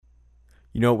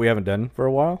You know what we haven't done for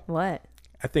a while? What?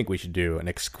 I think we should do an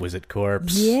exquisite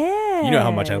corpse. Yeah. You know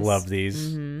how much I love these.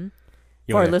 Mm-hmm.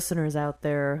 You For our wanna- listeners out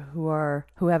there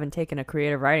who haven't taken a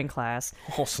creative writing class.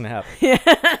 Oh, snap.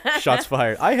 Shots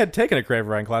fired. I had taken a creative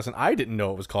writing class, and I didn't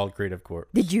know it was called creative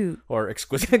corpse. Did you? Or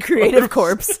exquisite Creative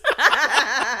corpse.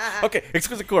 Okay,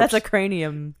 exquisite corpse. That's a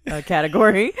cranium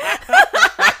category.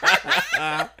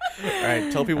 All right,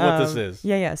 tell people what this is.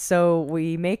 Yeah. So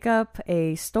we make up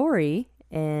a story,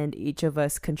 and each of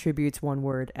us contributes one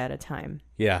word at a time.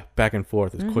 Yeah, back and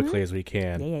forth as quickly as we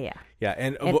can. Yeah. Yeah,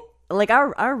 and, And like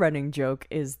our running joke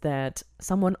is that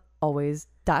someone always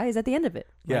dies at the end of it.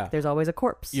 Like, Yeah. there's always a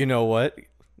corpse. you know what?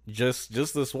 Just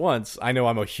this once, I know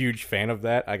I'm a huge fan of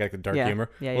that. I got the dark Yeah, humor.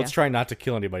 yeah, Let's yeah. try not to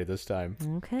kill anybody this time.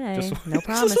 Okay. Just- No just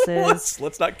promises. once.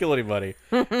 Let's not kill anybody.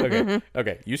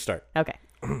 Okay, you start. Okay.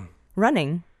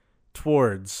 Running.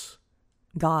 Towards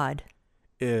God.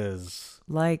 is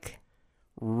Like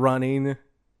running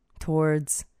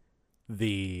towards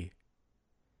the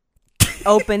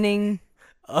opening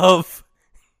of.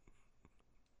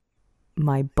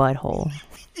 my butthole.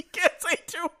 You can't say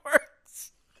two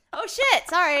words. Oh shit,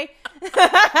 sorry.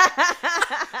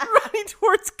 Running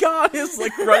towards God is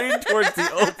like running towards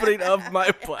the opening of my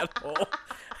butthole.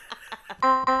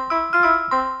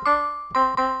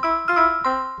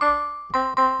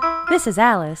 This is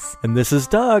Alice. And this is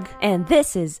Doug. And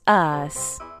this is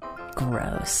us.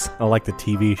 Gross. I like the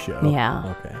TV show.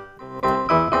 Yeah. Okay.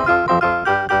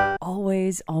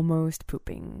 Always almost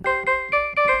pooping.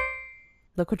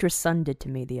 Look what your son did to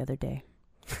me the other day.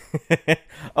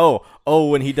 oh,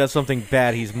 when he does something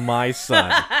bad, he's my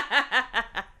son.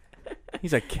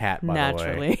 He's a cat, by the way.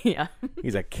 Naturally, yeah.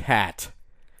 He's a cat.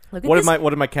 Look at What this,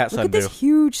 did my cat look son at do? this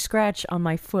huge scratch on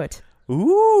my foot.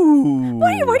 Ooh.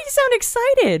 Why do you sound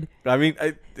excited? I mean,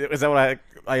 is that what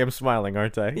I am smiling,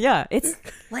 aren't I? Yeah, it's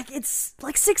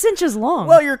like 6 inches long.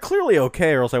 Well, you're clearly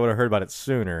okay, or else I would have heard about it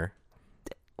sooner,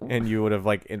 and you would have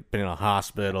like been in a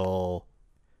hospital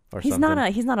or he's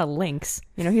something. not a lynx.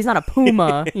 You know, he's not a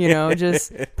puma. You know,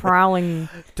 just prowling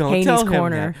Don't Haney's tell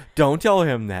corner. him that. Don't tell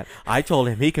him that. I told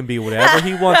him he can be whatever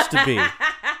he wants to be.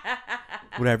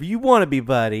 Whatever you want to be,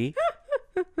 buddy.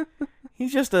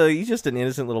 He's just an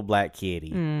innocent little black kitty.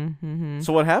 Mm-hmm.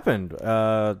 So what happened?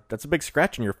 That's a big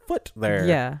scratch on your foot there.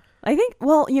 Yeah. I think,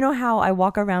 well, you know how I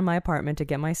walk around my apartment to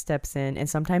get my steps in, and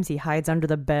sometimes he hides under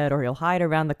the bed or he'll hide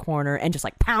around the corner and just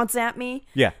like pounce at me.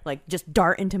 Yeah. Like just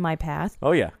dart into my path.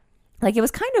 Oh yeah. Like it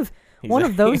was kind of one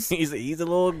of those. He's a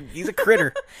critter.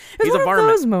 It was He's a one varmint.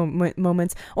 of those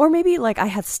moments, or maybe like I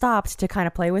had stopped to kind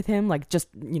of play with him, like just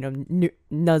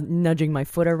nudging my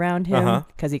foot around him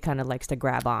because he kind of likes to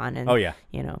grab on and Oh, yeah.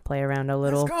 Play around a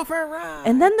little. Let's go for a ride.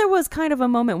 And then there was kind of a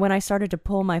moment when I started to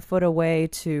pull my foot away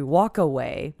to walk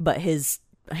away, but his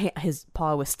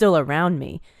paw was still around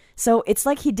me. So it's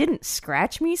like he didn't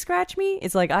scratch me.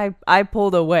 It's like I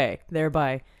pulled away,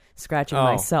 thereby scratching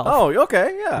myself. Oh,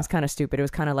 okay, yeah. It was kind of stupid. It was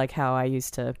kind of like how I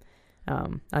used to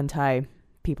untie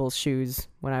people's shoes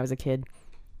when I was a kid.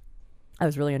 I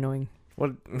was really annoying.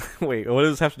 What? Wait, what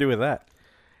does this have to do with that?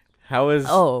 How is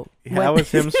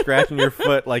him scratching your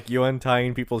foot like you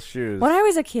untying people's shoes? When I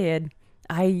was a kid,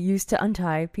 I used to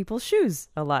untie people's shoes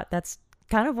a lot. That's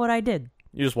kind of what I did.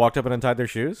 You just walked up and untied their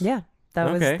shoes? Yeah,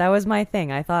 that was my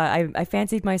thing. I thought I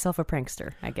fancied myself a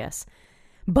prankster, I guess.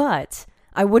 But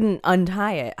I wouldn't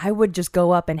untie it. I would just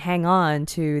go up and hang on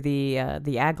to the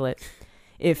aglet.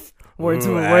 If words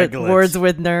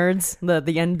with nerds,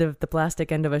 the end of the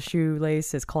plastic end of a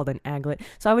shoelace is called an aglet.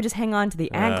 So I would just hang on to the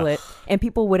aglet, and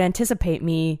people would anticipate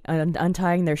me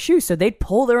untying their shoes, so they'd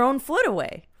pull their own foot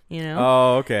away. You know?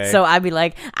 Oh, okay. So I'd be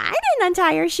like, I didn't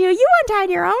untie your shoe. You untied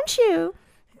your own shoe.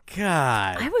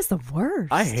 God. I was the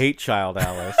worst. I hate Child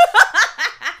Alice.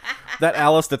 That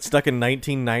Alice that's stuck in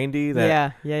 1990.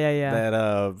 Yeah. That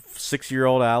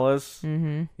 6-year-old Alice.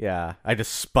 Mm-hmm. Yeah, I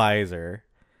despise her.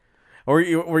 Or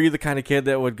were you the kind of kid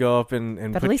that would go up and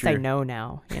But put at least I know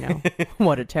now,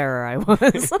 what a terror I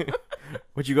was.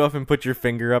 Would you go up and put your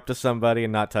finger up to somebody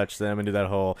and not touch them and do that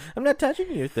whole "I'm not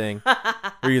touching you" thing?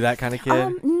 Were you that kind of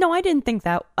kid? No, I didn't think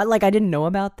that. Like, I didn't know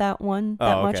about that one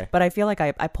that Oh, much. okay. But I feel like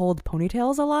I pulled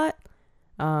ponytails a lot.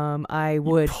 I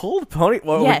would. Pulled pony?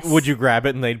 Well, Yes. would you grab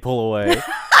it and they'd pull away?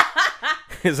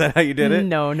 Is that how you did it?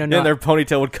 No. Then their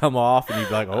ponytail would come off and you'd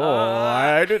be like, "Oh,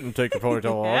 I didn't take your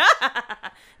ponytail off."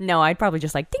 No, I'd probably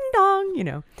just like ding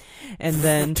dong, and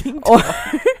then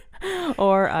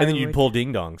or I And then you'd would- pull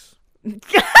ding dongs.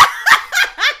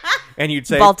 And you'd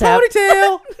say, Ball tap.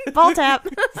 "Ponytail!" ball tap,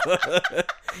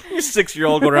 Your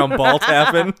 6-year-old go around ball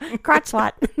tapping. crotch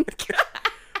swat.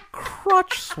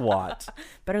 Crotch swat.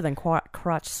 Better than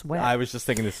crotch sweat. I was just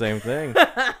thinking the same thing.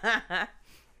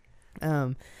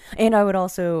 And I would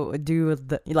also do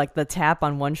the tap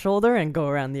on one shoulder and go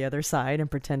around the other side and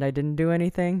pretend I didn't do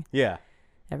anything. Yeah.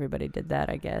 Everybody did that,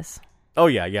 I guess. Oh,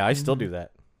 yeah. I still do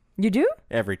that. You do?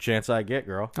 Every chance I get,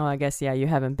 girl. Oh, I guess, yeah, you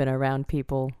haven't been around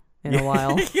people in a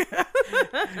while.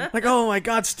 Like, oh my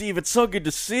God, Steve, it's so good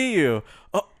to see you.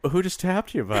 Oh, who just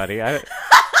tapped you, buddy?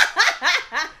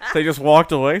 They just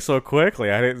walked away so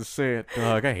quickly. I didn't see it.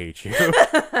 Doug, I hate you.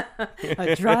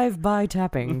 A drive-by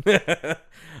tapping.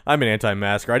 I'm an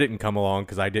anti-masker. I didn't come along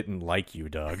because I didn't like you,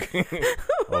 Doug.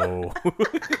 Oh.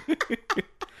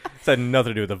 It's had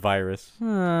nothing to do with the virus.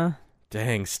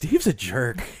 Dang, Steve's a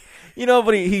jerk. You know,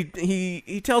 but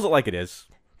he tells it like it is.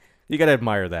 You gotta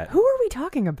admire that. Who are we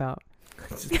talking about?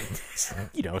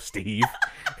 You know, Steve.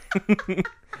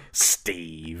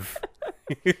 Steve.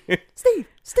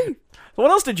 Steve. What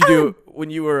else did you do when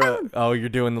you were? You're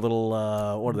doing the little.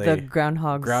 What are they? The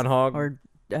groundhogs. Groundhog. Or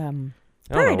I don't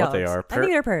prairie know dogs. what they are. I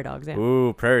think they're prairie dogs. Yeah.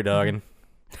 Ooh, prairie dogging.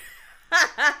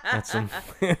 That's some.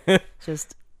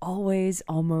 Just always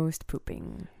almost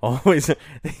pooping. Always.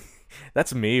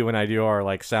 That's me when I do our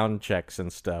like sound checks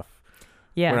and stuff.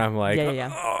 Yeah. When I'm like,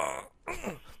 yeah.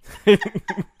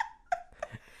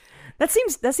 That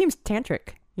seems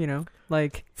tantric, you know?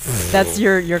 Like that's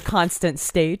your constant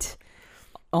state.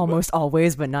 Almost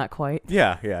always, but not quite.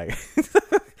 Yeah.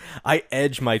 I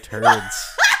edge my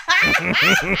turds.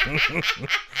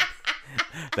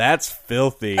 That's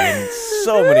filthy in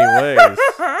so many ways.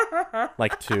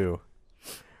 Like two.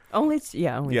 Only.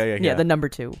 Yeah. The number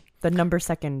two. The number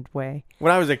second way.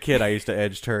 When I was a kid, I used to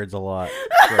edge turds a lot.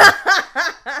 So.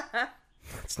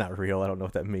 It's not real. I don't know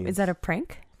what that means. Is that a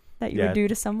prank that you would do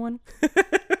to someone?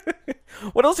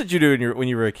 What else did you do when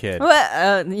you were a kid?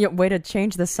 Way to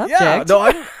change the subject. Yeah,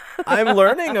 no, I'm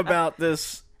learning about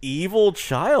this evil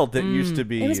child that used to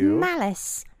be it was you.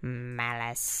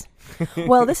 Malice.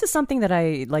 Well, this is something that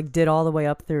I did all the way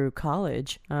up through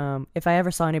college. If I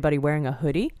ever saw anybody wearing a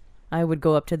hoodie, I would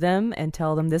go up to them and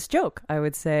tell them this joke. I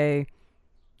would say,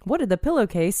 "What did the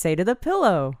pillowcase say to the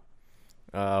pillow?"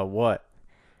 What?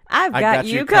 I got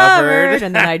you covered.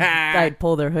 And then I'd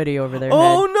pull their hoodie over their head.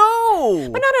 Oh no!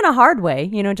 But not in a hard way,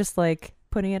 just like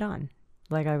putting it on,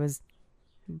 like I was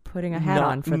putting a hat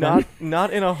on for them.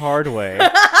 Not in a hard way.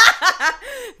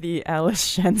 The Alice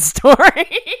Shen story.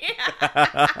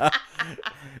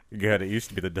 Good. It used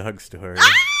to be the Doug story.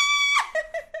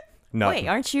 Wait,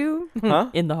 aren't you? Huh?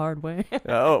 In the hard way.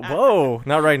 Oh, whoa!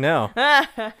 Not right now.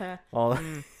 All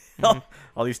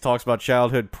these talks about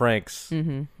childhood pranks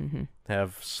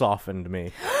have softened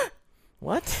me.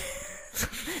 What?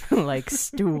 Like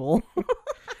stool.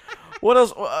 What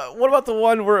else? What about the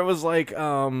one where it was like, I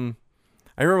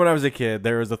remember when I was a kid,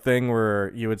 there was a thing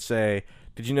where you would say,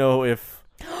 "Did you know if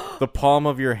the palm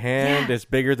of your hand is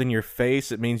bigger than your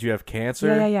face, it means you have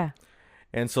cancer?" Yeah.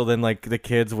 And so then, like, the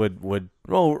kids would,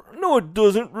 "Oh, no, it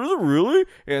doesn't, really?"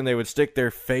 And they would stick their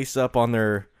face up on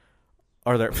their,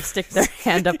 stick their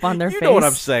hand up on their face. You know what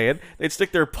I'm saying? They'd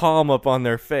stick their palm up on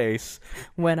their face.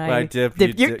 When I dip,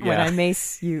 when I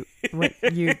mace you, when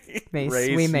you mace,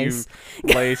 we mace.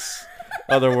 You lace.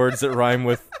 Other words that rhyme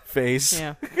with face.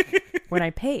 Yeah. When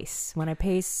I pace,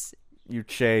 you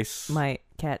chase. My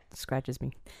cat scratches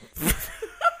me.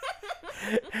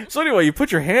 So anyway, you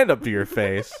put your hand up to your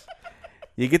face.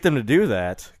 You get them to do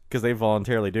that because they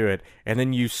voluntarily do it, and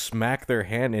then you smack their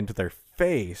hand into their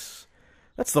face.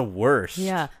 That's the worst.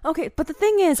 Yeah. Okay, but the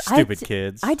thing is, stupid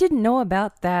kids. I didn't know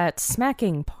about that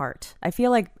smacking part. I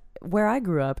feel like where I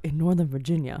grew up in Northern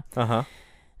Virginia,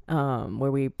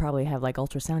 where we probably have like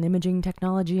ultrasound imaging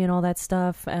technology and all that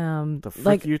stuff. The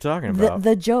frick are you talking about?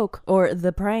 The joke or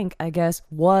the prank, I guess,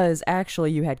 was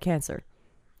actually you had cancer.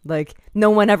 Like,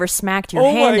 no one ever smacked your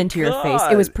hand into your face.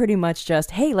 It was pretty much just,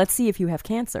 "Hey, let's see if you have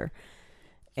cancer."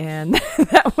 And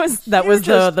that was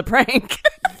the prank.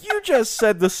 You just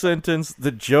said the sentence,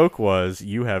 the joke was,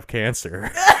 "You have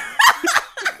cancer."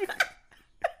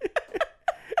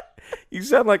 You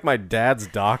sound like my dad's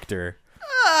doctor.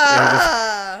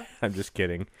 I'm just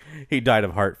kidding. He died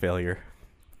of heart failure.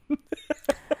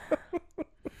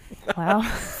 Wow.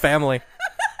 Family.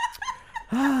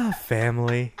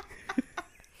 Family.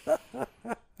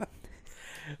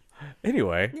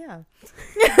 Anyway. Yeah.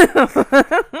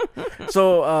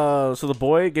 So the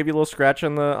boy gave you a little scratch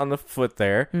on the foot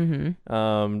there.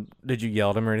 Mm-hmm. Did you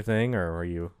yell at him or anything, or were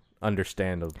you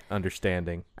understanding?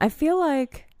 I feel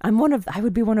like I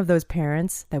would be one of those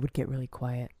parents that would get really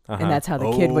quiet, and that's how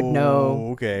the kid would know.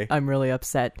 Okay. I'm really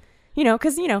upset.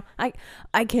 Because I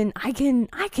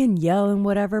can yell and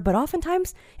whatever, but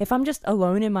oftentimes if I'm just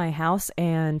alone in my house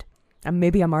and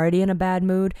maybe I'm already in a bad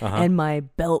mood and my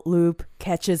belt loop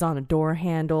catches on a door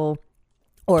handle,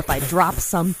 or if I drop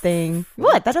something.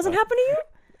 What? That doesn't happen to you?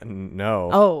 No.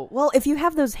 Oh, well, if you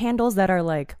have those handles that are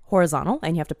like horizontal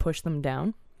and you have to push them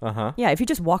down. Uh-huh. Yeah, if you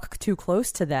just walk too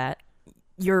close to that,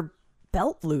 your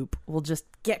belt loop will just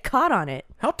get caught on it.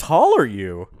 How tall are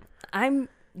you?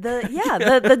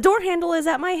 The door handle is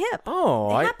at my hip. Oh,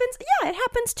 It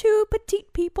happens to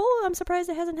petite people. I'm surprised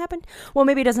it hasn't happened. Well,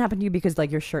 maybe it doesn't happen to you because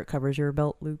like your shirt covers your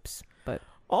belt loops, but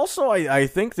Also, I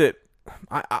think that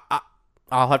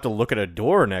I'll have to look at a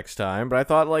door next time, but I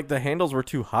thought like the handles were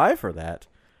too high for that.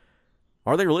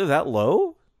 Are they really that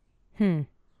low? I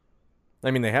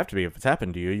mean, they have to be if it's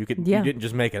happened to you. You didn't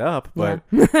just make it up, but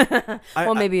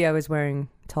maybe I was wearing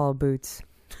tall boots,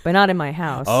 but not in my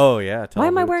house. Oh yeah. Why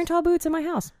am I wearing tall boots in my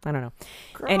house? I don't know.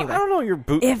 Girl, Anyway, I don't know your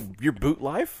boot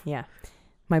life. Yeah,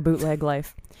 my bootleg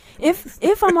life.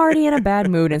 If I'm already in a bad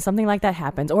mood and something like that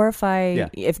happens, or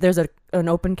if there's an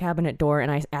open cabinet door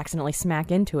and I accidentally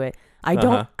smack into it, I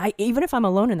don't. Even if I'm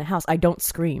alone in the house, I don't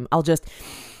scream. I'll just.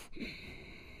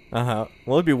 Well,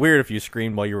 it'd be weird if you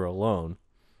screamed while you were alone.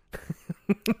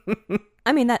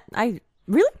 I mean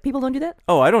really? People don't do that?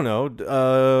 Oh, I don't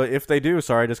know. If they do,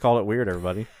 sorry, I just called it weird,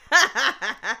 everybody.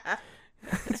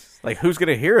 Like, who's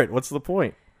gonna hear it? What's the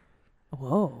point?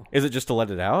 Whoa. Is it just to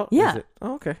let it out? Yeah.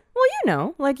 Oh, okay.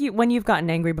 Well, like when you've gotten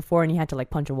angry before and you had to like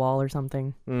punch a wall or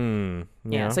something.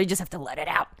 Yeah. So you just have to let it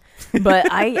out.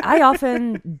 But I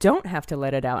often don't have to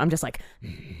let it out. I'm just like.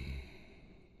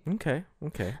 Okay.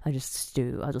 I'll just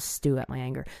stew at my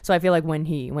anger. So I feel like when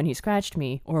he scratched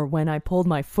me or when I pulled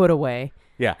my foot away.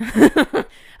 Yeah.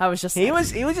 I was just he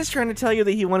was just trying to tell you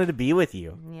that he wanted to be with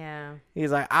you. Yeah.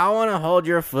 He's like, I want to hold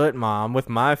your foot, Mom, with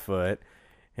my foot,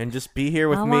 and just be here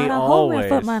with me wanna always.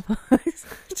 hold my foot.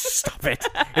 Stop it!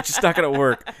 It's just not gonna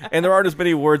work. And there aren't as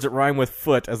many words that rhyme with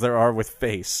foot as there are with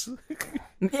face.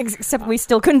 Except we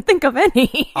still couldn't think of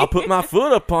any. I'll put my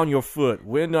foot upon your foot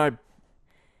when I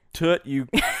toot you.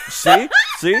 See?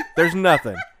 There's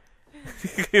nothing.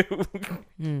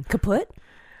 Kaput?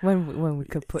 When we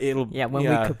kaput. We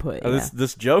kaput. Yeah.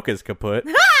 This joke is kaput.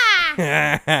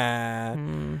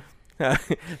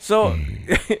 So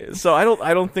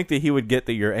I don't think that he would get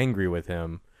that you're angry with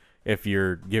him if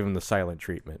you're giving the silent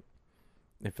treatment.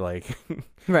 If like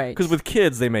right. Because with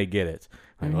kids they may get it.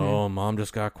 Like, oh, Mom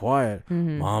just got quiet.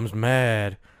 Mom's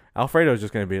mad. Alfredo's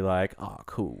just gonna be like, oh,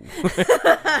 cool.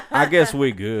 I guess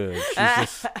we good.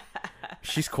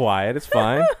 She's quiet. It's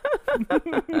fine.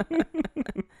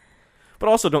 But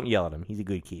also don't yell at him. He's a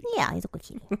good kid. Yeah, he's a good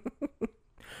kid.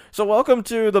 So welcome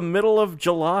to the middle of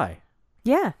July.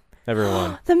 Yeah.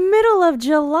 Everyone. The middle of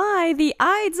July, the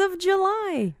Ides of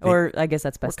July. Or I guess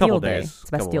that's Bastille Day. It's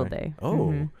Bastille Day.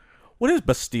 Oh. What is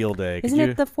Bastille Day? Isn't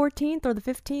it the 14th or the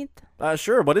 15th?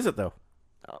 Sure. What is it, though?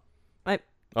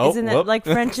 Isn't it like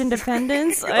French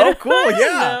independence? Oh, cool.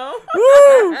 Yeah.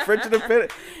 Woo! French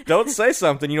independence. Don't say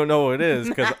something you don't know what it is,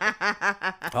 because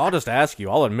I'll just ask you.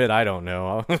 I'll admit I don't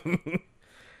know.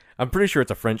 I'm pretty sure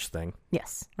it's a French thing.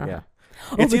 Yes. Yeah.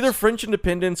 It's either French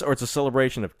independence or it's a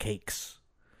celebration of cakes.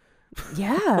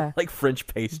 Yeah. Like French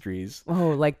pastries.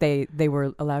 Oh, like they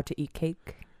were allowed to eat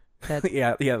cake?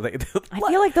 Yeah. I feel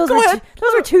like those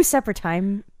were two separate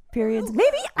time periods.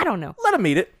 Maybe? I don't know. Let them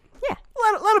eat it. Yeah.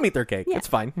 Let them eat their cake. Yeah. It's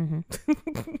fine.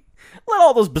 Let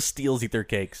all those Bastilles eat their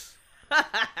cakes.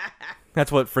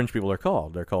 That's what French people are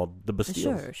called. They're called the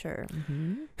Bastilles. Sure.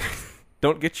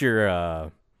 Don't get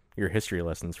your history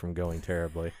lessons from going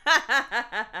terribly.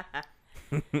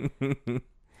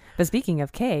 But speaking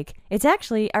of cake, it's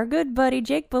actually our good buddy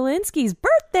Jake Belinsky's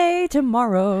birthday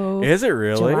tomorrow. Is it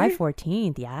really? July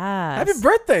 14th, yeah. Happy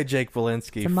birthday, Jake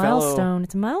Belinsky. It's a milestone.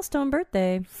 It's a milestone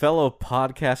birthday. Fellow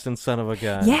podcasting son of a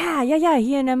gun. Yeah.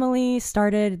 He and Emily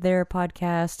started their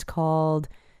podcast called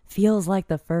Feels Like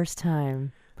the First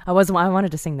Time. I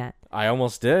wanted to sing that. I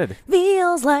almost did.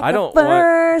 Feels like the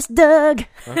first Doug.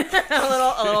 A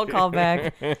little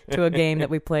callback to a game that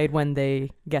we played when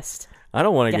they guessed. I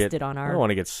don't want to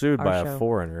get sued by a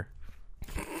foreigner.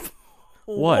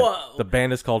 What? Whoa. The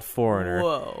band is called Foreigner.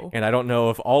 Whoa. And I don't know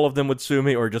if all of them would sue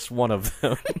me or just one of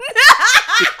them.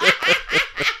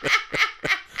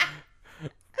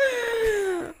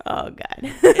 Oh,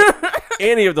 God.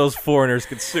 Any of those foreigners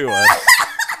could sue us.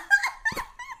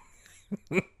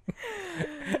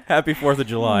 Happy 4th of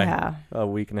July. Yeah. A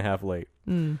week and a half late.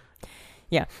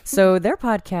 Yeah. So their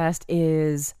podcast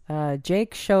is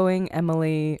Jake showing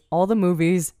Emily all the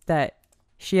movies that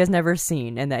she has never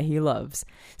seen and that he loves.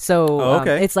 So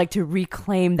it's like to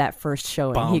reclaim that first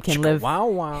showing. He can live.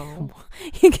 Wow.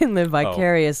 He can live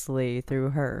vicariously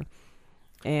through her.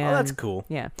 And, that's cool.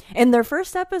 Yeah. And their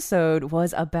first episode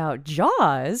was about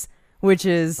Jaws, which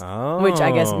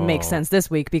I guess makes sense this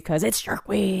week because it's Shark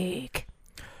Week.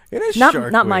 It is not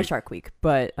Shark not my Week. Shark Week,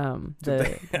 but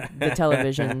the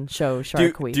television show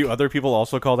Shark Week. Do other people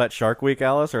also call that Shark Week,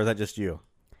 Alice, or is that just you?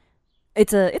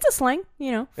 It's a slang,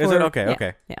 you know. Is it? Okay, yeah,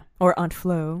 okay. Yeah, or Aunt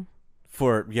Flo.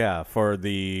 For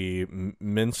the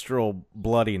menstrual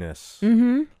bloodiness.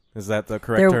 Mm-hmm. Is that the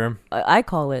correct term? I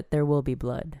call it "There Will Be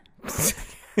Blood,"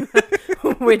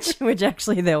 which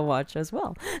actually they'll watch as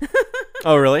well.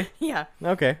 Oh, really? Yeah.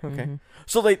 Okay.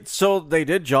 So they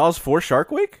did Jaws for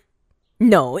Shark Week?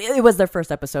 No, it was their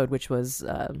first episode, which was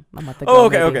a month ago. Oh,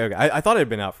 okay. maybe. I thought it had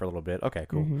been out for a little bit. Okay,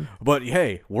 cool. Mm-hmm. But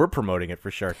hey, we're promoting it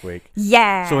for Shark Week.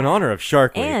 Yeah. So in honor of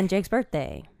Shark Week, and Jake's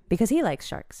birthday because he likes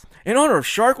sharks. in honor of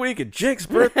Shark Week and Jake's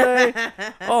birthday,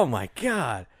 oh my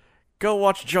God, go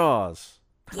watch Jaws.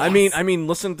 Yes. I mean,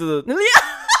 listen to the.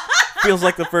 Feels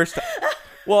like the first time.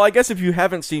 Well, I guess if you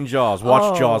haven't seen Jaws,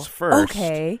 watch Jaws first.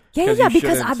 Okay. Yeah, 'cause yeah, you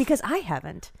because shouldn't- because I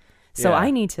haven't. So Yeah.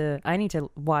 I need to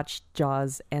watch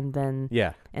Jaws and then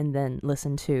Yeah.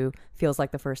 listen to Feels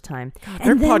Like the First Time.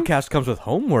 Their and then, podcast comes with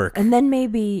homework. And then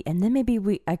maybe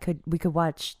we could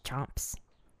watch Chomps.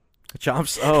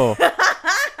 Chomps. Oh.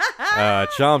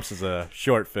 Chomps is a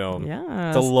short film. Yeah.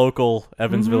 It's a local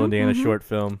Evansville, Indiana mhm. short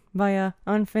film. Via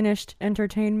Unfinished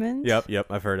Entertainment. Yep,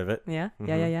 I've heard of it. Yeah. Mm-hmm.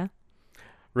 Yeah.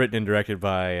 Written and directed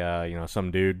by,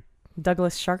 some dude.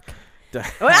 Douglas Shark.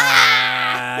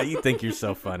 You think you're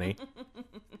so funny.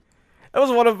 That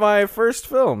was one of my first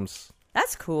films.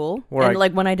 That's cool. Where and I-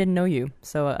 like when I didn't know you,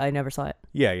 so I never saw it.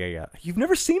 Yeah. You've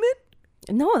never seen it?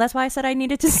 No, that's why I said I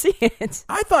needed to see it.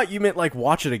 I thought you meant like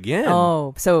watch it again.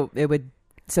 Oh, so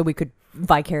we could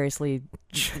vicariously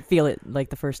feel it like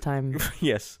the first time.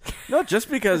 Yes. No, just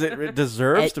because it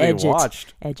deserves to Edge be it.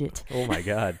 watched. Edge it. Oh my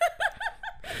God.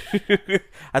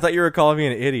 I thought you were calling me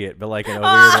an idiot, but like in a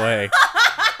weird way.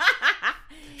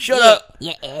 Shut up.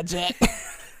 You edge it.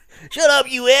 Shut up,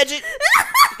 you edge it.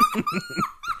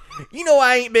 You know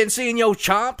I ain't been seeing your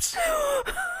chomps.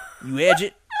 You edge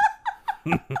it.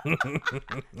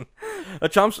 A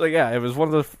chomps, yeah, it was one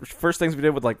of the first things we did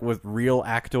with real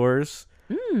actors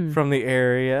from the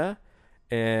area.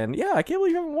 And yeah, I can't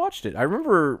believe you haven't watched it. I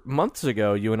remember months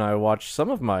ago you and I watched some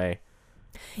of my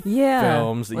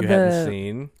films that you hadn't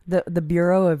seen. The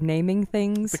Bureau of Naming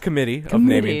Things. The committee of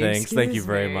naming things. Thank you excuse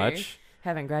very me. much.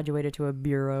 Haven't graduated to a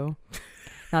bureau.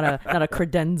 Not a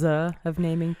credenza of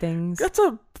naming things. That's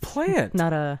a plant.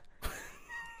 Not a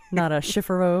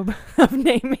chifforobe of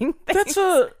naming things. That's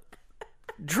a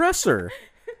dresser.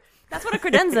 That's what a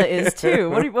credenza is too.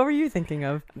 What were you thinking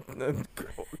of?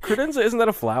 Credenza, isn't that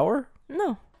a flower?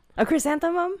 No, a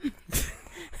chrysanthemum.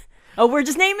 Oh, we're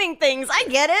just naming things. I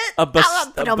get it. A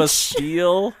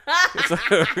Bastille?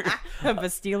 A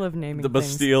Bastille of naming The things.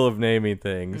 Bastille of naming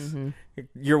things. Mm-hmm.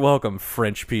 You're welcome,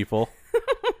 French people.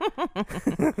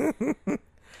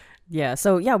 Yeah,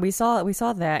 so yeah, we saw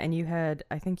that, and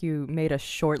I think you made a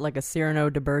short, like a Cyrano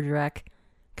de Bergerac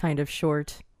kind of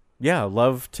short. Yeah,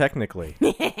 Love Technically.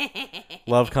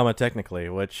 Love, Technically,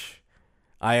 which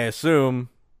I assume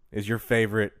is your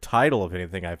favorite title of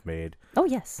anything I've made. Oh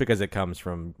yes. Because it comes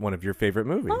from one of your favorite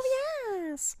movies. Oh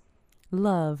yes.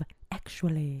 Love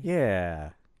Actually.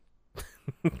 Yeah.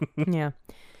 Yeah.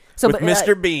 So, With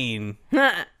Mr. Bean.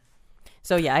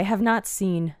 So yeah, I have not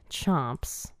seen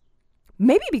Chomps.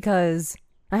 Maybe because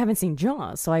I haven't seen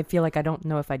Jaws, so I feel like I don't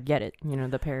know if I'd get it. You know,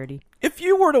 the parody. If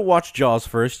you were to watch Jaws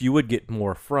first, you would get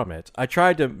more from it. I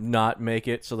tried to not make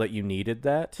it so that you needed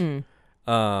that.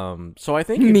 So I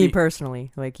think Me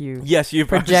personally, like you. Yes, you You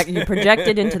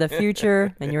projected into the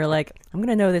future, and you were like, "I'm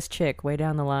gonna know this chick way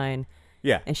down the line,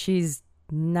 Yeah. and she's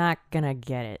not gonna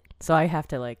get it." So I have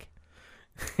to like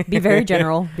be very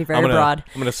general, be very broad.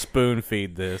 I'm gonna spoon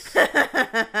feed this.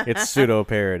 It's pseudo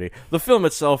parody. The film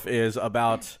itself is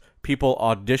about people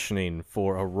auditioning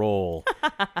for a role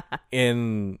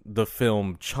in the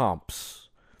film Chomps,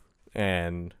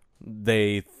 and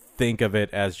they think of it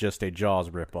as just a Jaws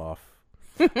ripoff.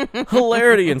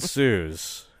 Hilarity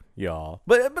ensues, y'all.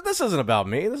 But this isn't about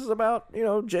me. This is about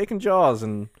Jake and Jaws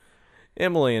and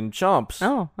Emily and Chomps,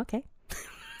 Oh, okay.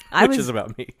 which is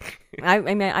about me. I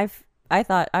mean, I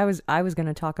thought I was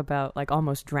gonna talk about like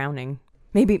almost drowning.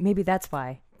 Maybe that's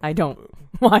why I don't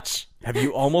watch Have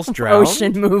you almost drowned?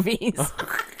 ocean movies.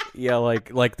 Yeah, like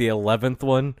the 11th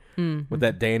one with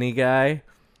that Danny guy,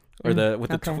 or the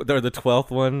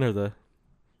 12th one, or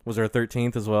was there a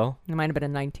 13th as well? It might have been a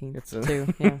 19th It's a-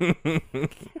 too.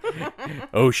 Yeah.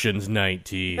 Ocean's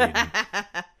 19,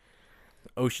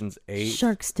 Ocean's 8.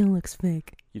 Shark still looks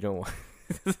fake. You don't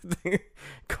want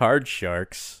card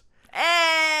sharks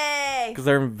Hey! because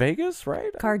they're in Vegas,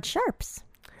 right? Card sharps.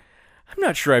 I'm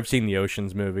not sure I've seen the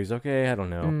Ocean's movies. Okay, I don't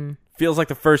know. Feels like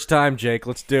the first time, Jake.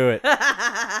 Let's do it.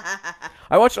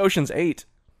 I watched Ocean's 8.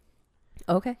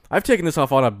 Okay. I've taken this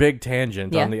off on a big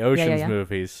tangent Yeah. on the Ocean's Yeah.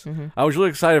 movies. I was really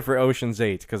excited for Ocean's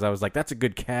 8 because I was like, that's a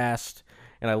good cast,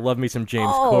 and I love me some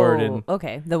James Corden.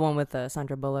 Okay. The one with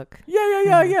Sandra Bullock.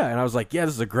 Yeah. And I was like, yeah,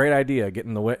 this is a great idea.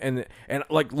 Getting the and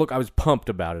like, look, I was pumped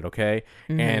about it. Okay,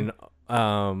 and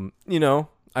you know,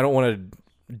 I don't want to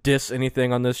diss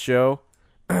anything on this show,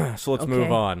 so let's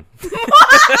move on.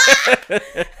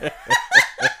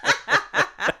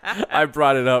 I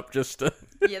brought it up just to.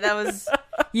 Yeah, that was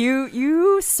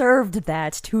you served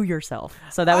that to yourself.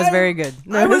 So that was very good.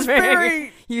 I was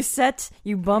very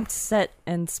you bumped set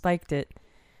and spiked it.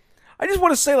 I just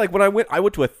want to say, like, when I went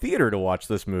to a theater to watch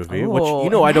this movie, which Oh, you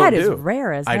know I don't that is do.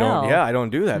 rare as I don't. hell. Yeah, I don't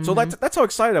do that. So that's how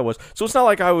excited I was. So it's not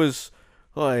like I was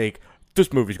like,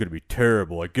 this movie's gonna be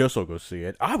terrible. I guess I'll go see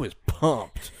it. I was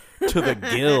pumped to the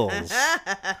gills.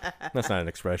 That's not an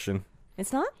expression.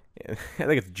 It's not? I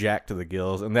think it's jacked to the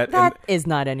gills, and That is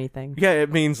not anything. yeah,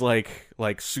 it means like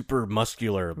super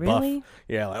muscular, Really? buff.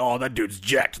 Yeah, like, oh, that dude's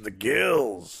jacked to the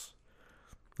gills.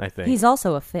 I think He's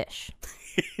also a fish.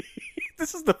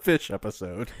 this is the fish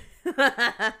episode.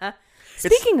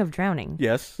 Speaking of drowning.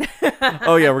 Yes.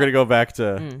 Oh yeah, we're gonna go back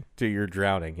to your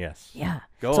drowning. Yes. Yeah.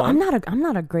 Go so on. I'm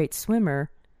not a great swimmer,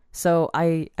 so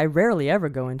I rarely ever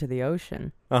go into the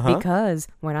ocean because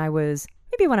when I was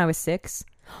 6,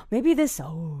 maybe this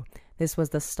was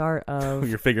the start of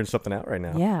You're figuring something out right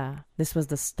now. yeah, this was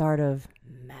the start of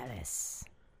malice.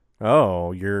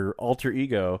 Oh, your alter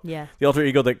ego. Yeah. The alter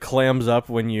ego that clams up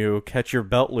when you catch your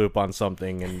belt loop on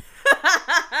something and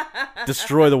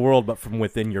destroy the world, but from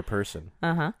within your person.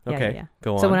 Yeah, Okay, yeah.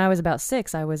 go So on. when I was about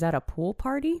 6, I was at a pool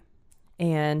party,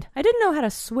 and I didn't know how to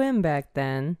swim back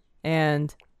then,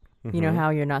 and you know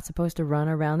how you're not supposed to run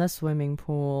around the swimming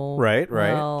pool. Right.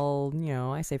 Well, you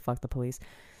know, I say fuck the police.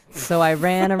 So I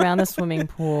ran around the swimming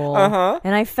pool, Uh-huh.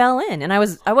 and I fell in, and I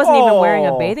wasn't even wearing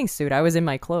a Oh. bathing suit. I was in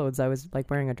my clothes. I was like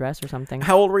wearing a dress or something.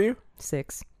 How old were you?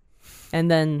 6.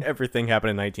 And then Everything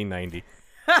happened in 1990.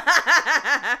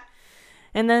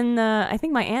 I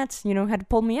think my aunt, you know, had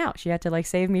pulled me out. She had to like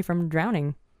save me from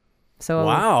drowning. So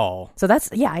Wow. So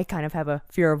that's I kind of have a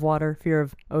fear of water, fear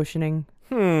of oceaning,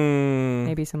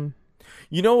 maybe some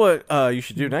You know what you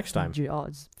should do next time?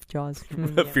 Jaws.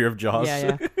 The fear of Jaws.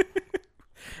 Yeah.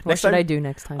 What Next should time- I do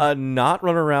next time? Not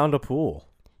run around a pool.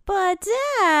 But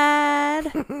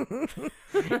Dad,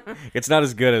 It's not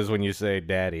as good as when you say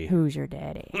daddy. who's your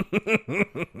daddy?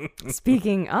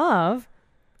 Speaking of,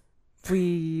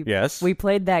 we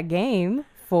played that game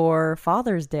for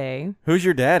Father's Day. Who's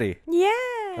your daddy? Yeah.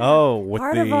 Oh, with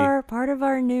part of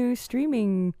our new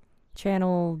streaming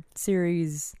channel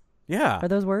series. Yeah. Are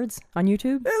those words on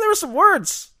YouTube? Yeah, there were some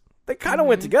words. They kind of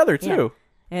went together too.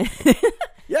 And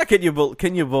Yeah, can you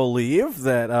believe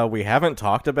that we haven't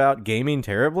talked about gaming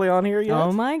terribly on here yet?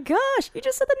 oh my gosh, you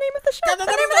just said the name of the show. The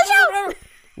name of the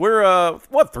show.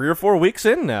 We're 3 or 4 weeks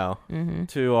in now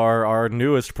to our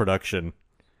newest production,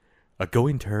 a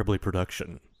Going Terribly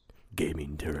production,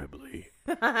 Gaming Terribly.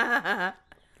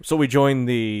 So we joined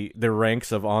the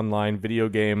ranks of online video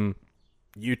game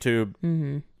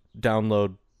YouTube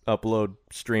download, upload,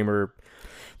 streamer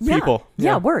people.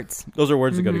 Yeah, words. Those are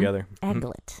words that go together.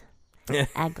 Aglet.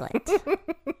 Aglet.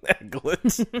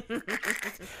 Aglet.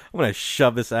 I'm gonna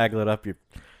shove this aglet up your.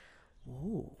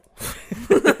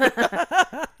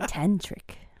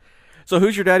 Tantric. So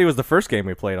Who's Your Daddy was the first game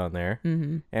we played on there,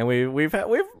 and we've played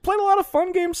a lot of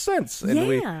fun games since. And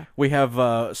Yeah. we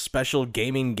have special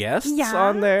gaming guests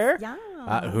on there.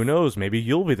 Yeah. Who knows? Maybe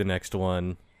you'll be the next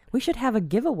one. We should have a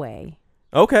giveaway.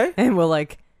 Okay. And we'll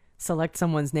like select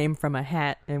someone's name from a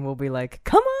hat and we'll be like,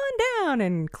 come on down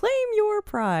and claim your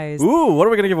prize. Ooh, what are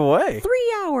we gonna give away?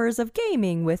 3 hours of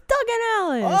gaming with Doug and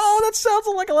Alice. Oh, that sounds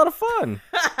like a lot of fun.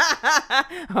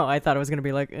 Oh, I thought it was going to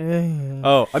be like, ugh.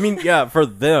 Oh, I mean, yeah, for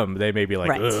them, they may be like,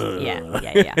 Right. ugh.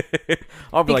 Yeah.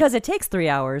 I'll be Because it takes 3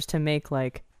 hours to make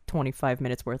like 25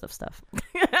 minutes worth of stuff.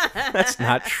 that's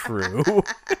not true.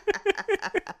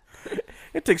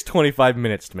 It takes 25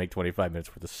 minutes to make 25 minutes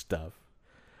worth of stuff.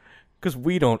 Because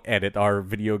we don't edit our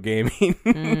video gaming.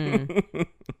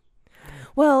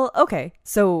 Well, okay.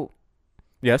 So,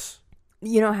 Yes?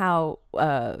 you know how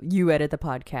you edit the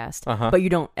podcast, Uh-huh. but you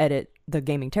don't edit the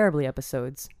Gaming Terribly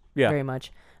episodes Yeah. very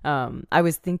much. I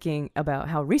was thinking about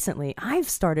how recently I've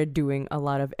started doing a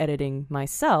lot of editing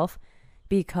myself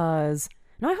because,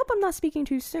 no, I hope I'm not speaking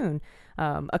too soon.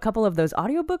 A couple of those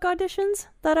audiobook auditions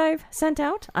that I've sent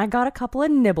out, I got a couple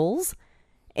of nibbles,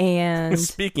 and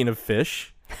Speaking of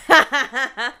fish.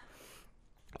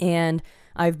 and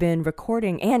I've been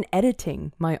recording and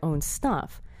editing my own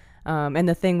stuff. And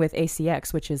the thing with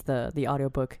ACX, which is the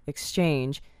audiobook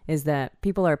exchange, is that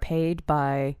people are paid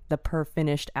by the per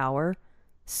finished hour.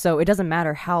 So it doesn't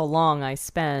matter how long I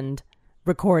spend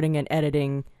recording and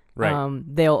editing. Right.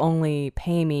 They'll only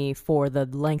pay me for the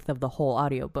length of the whole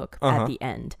audiobook at the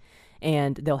end.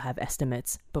 And they'll have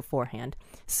estimates beforehand.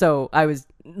 So I was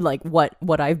like,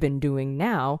 what I've been doing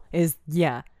now is,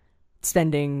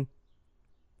 spending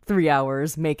 3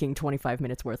 hours making 25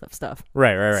 minutes worth of stuff.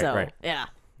 Right. Yeah.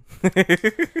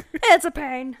 It's a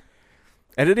pain.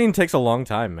 Editing takes a long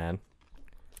time, man.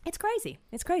 It's crazy.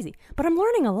 But I'm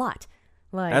learning a lot.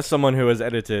 Like, As someone who has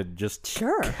edited just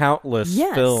countless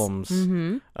films,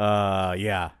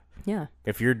 Yeah.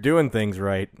 if you're doing things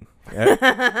right,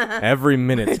 every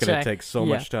minute's going to take so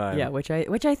much time. Yeah, which I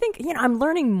think, I'm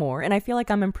learning more, and I feel like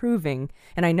I'm improving,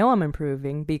 and I know I'm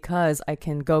improving because I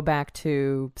can go back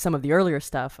to some of the earlier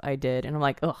stuff I did, and I'm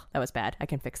like, oh, that was bad. I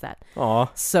can fix that. Aw.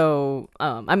 So,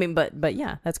 but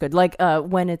yeah, that's good. Like,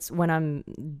 when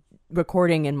I'm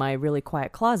recording in my really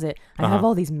quiet closet, I have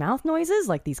all these mouth noises,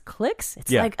 like these clicks.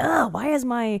 It's like, why is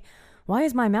my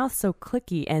mouth so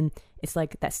clicky? And it's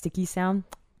like that sticky sound.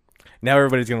 Now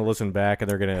everybody's gonna listen back, and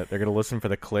they're gonna listen for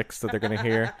the clicks that they're gonna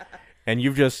hear, and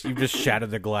you've just shattered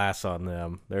the glass on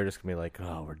them. They're just gonna be like,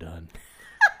 "Oh, we're done.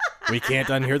 We can't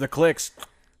unhear the clicks."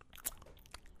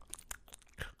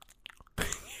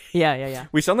 Yeah.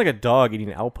 We sound like a dog eating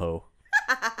Alpo.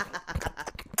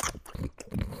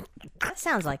 That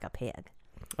sounds like a pig.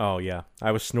 Oh yeah,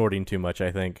 I was snorting too much,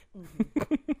 I think.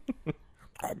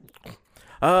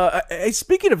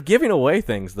 Speaking of giving away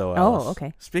things, though, Alice. Oh,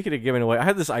 okay. Speaking of giving away, I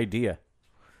had this idea,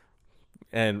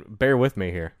 and bear with me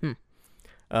here.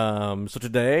 So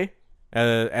today,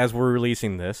 as we're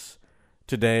releasing this,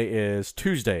 today is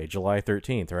Tuesday, July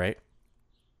 13th, right?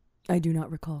 I do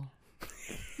not recall.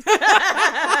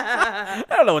 I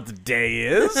don't know what the day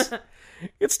is.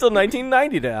 It's still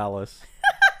 1990 to Alice.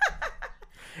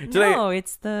 Today, No,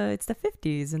 it's the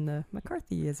 50s and the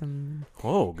McCarthyism.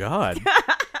 Oh, God.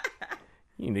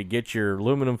 You need to get your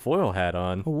aluminum foil hat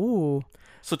on. Ooh.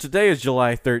 So today is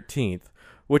July 13th,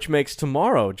 which makes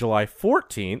tomorrow July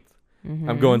 14th.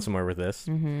 I'm going somewhere with this.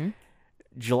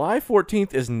 July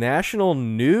 14th is National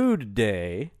Nude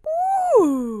Day.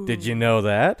 Ooh. Did you know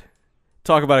that?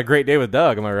 Talk about a great day with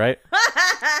Doug, am I right?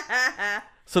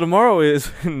 So tomorrow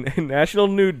is National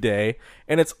Nude Day,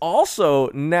 and it's also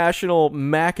National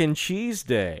Mac and Cheese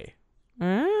Day.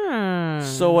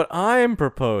 So what I'm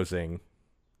proposing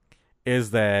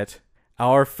is that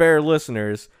our fair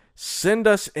listeners send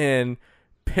us in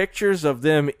pictures of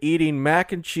them eating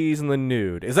mac and cheese in the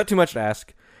nude. Is that too much to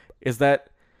ask? Is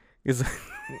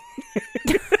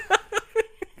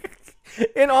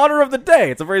in honor of the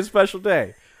day? It's a very special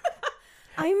day.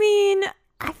 I mean,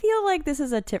 I feel like this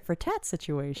is a tit for tat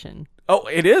situation. Oh,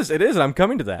 it is. And I'm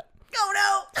coming to that. Oh,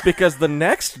 no. Because the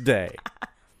next day,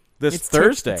 it's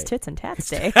Thursday. It's Tits and Tats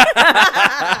Day.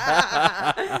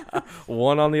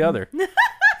 One on the other.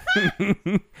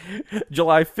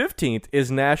 July 15th is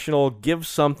National Give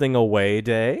Something Away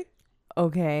Day.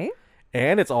 Okay.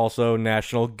 And it's also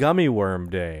National Gummy Worm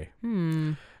Day.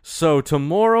 So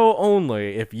tomorrow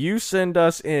only, if you send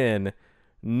us in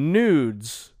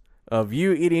nudes of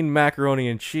you eating macaroni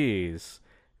and cheese,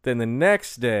 then the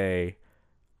next day,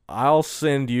 I'll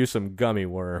send you some gummy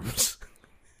worms.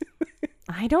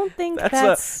 I don't think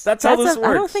that's how this works.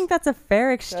 I don't think that's a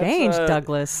fair exchange,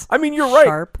 Douglas. I mean, you're right.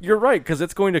 Sharp. You're right, because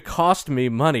it's going to cost me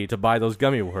money to buy those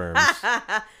gummy worms.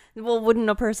 Well, wouldn't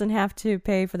a person have to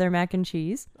pay for their mac and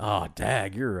cheese? Oh,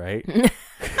 dag, you're right.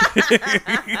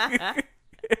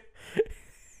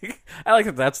 I like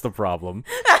that that's the problem.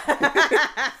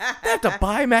 They have to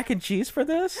buy mac and cheese for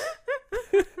this?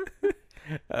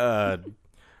 But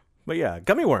yeah,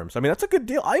 gummy worms. I mean, that's a good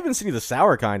deal. I even send you the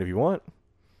sour kind if you want.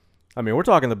 I mean, we're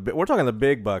talking the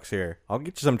big bucks here. I'll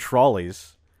get you some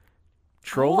trolleys.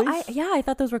 Trolleys? Oh, I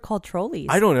thought those were called trolleys.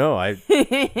 I don't know.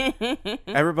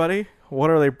 Everybody,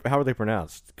 how are they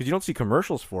pronounced? Because you don't see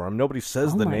commercials for them. Nobody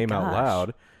says the name out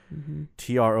loud.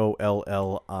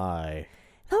 Trolli.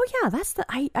 Oh yeah,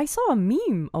 I saw a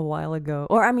meme a while ago.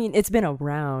 Or I mean, it's been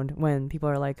around when people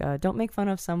are like, don't make fun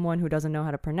of someone who doesn't know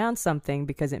how to pronounce something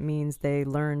because it means they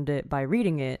learned it by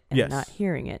reading it and not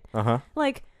hearing it.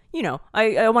 Like,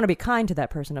 I want to be kind to that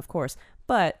person, of course.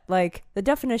 But like the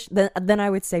definition, then I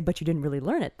would say, but you didn't really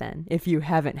learn it then if you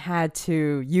haven't had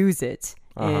to use it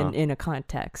in a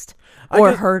context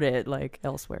or heard it like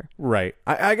elsewhere. Right.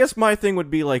 I guess my thing would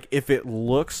be like if it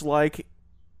looks like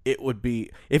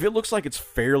it's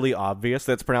fairly obvious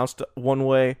that it's pronounced one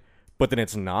way, but then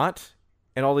it's not,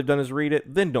 and all they've done is read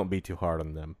it, then don't be too hard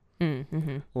on them.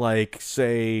 Like,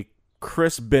 say,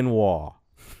 Chris Benoit.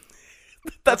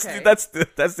 That's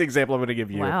the example I'm going to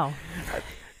give you. Wow.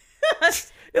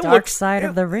 dark side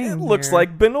of the ring. It looks here.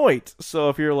 like Benoit. So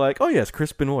if you're like, oh yes,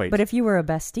 Chris Benoit. But if you were a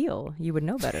Bastille, you would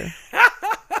know better.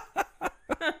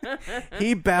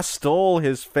 He bastole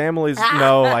his family's.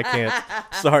 No, I can't.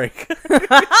 Sorry.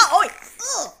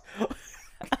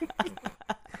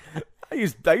 I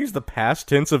used the past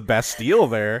tense of Bastille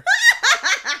there.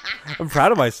 I'm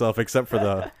proud of myself, except for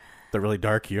the really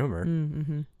dark humor.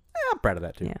 Mm-hmm. Yeah, I'm proud of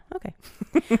that too. Yeah, okay.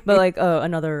 But like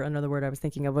another word I was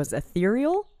thinking of was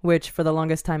ethereal, which for the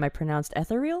longest time I pronounced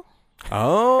ethereal.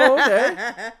 Oh, okay.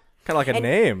 Kind of like a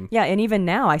name. Yeah, and even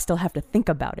now I still have to think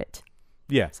about it.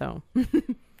 Yeah. So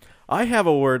I have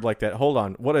a word like that. Hold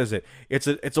on. What is it? It's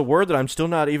a word that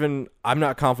I'm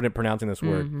not confident pronouncing this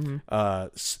word. Mm-hmm.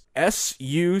 Succinct.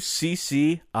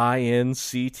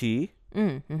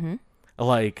 Mm-hmm.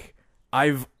 Like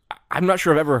I'm not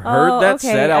sure I've ever heard that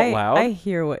said out loud.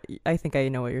 I think I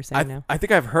know what you're saying now. I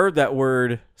think I've heard that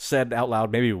word said out loud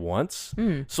maybe once.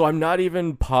 So I'm not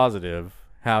even positive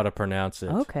how to pronounce it.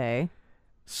 Okay.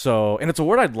 So, and it's a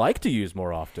word I'd like to use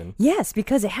more often. Yes,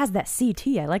 because it has that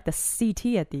CT. I like the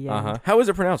CT at the end. Uh-huh. How is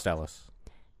it pronounced, Alice?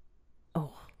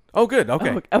 Oh, good.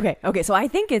 Okay. Okay. So I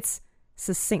think it's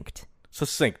succinct.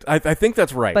 Succinct. I think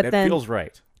that's right. It feels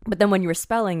right. But then when you were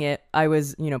spelling it, I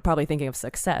was, probably thinking of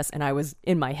success, and I was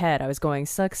in my head, I was going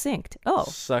succinct. Oh.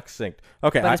 Succinct.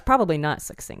 Okay. But it's probably not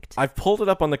succinct. I've pulled it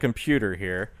up on the computer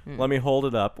here. Let me hold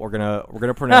it up. We're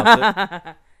gonna pronounce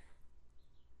it.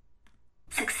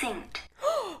 Succinct.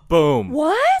 Boom.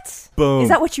 What? Boom. Is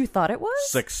that what you thought it was?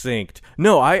 Succinct.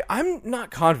 No, I'm not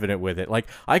confident with it. Like,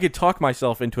 I could talk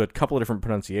myself into a couple of different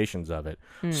pronunciations of it.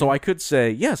 So I could say,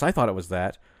 yes, I thought it was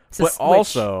that. But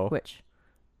also... Which?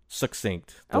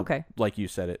 Succinct. Okay. Like you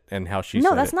said it and how she said it.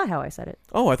 No, that's not how I said it.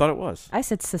 Oh, I thought it was. I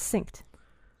said succinct.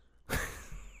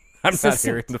 I'm not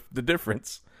hearing the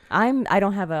difference. I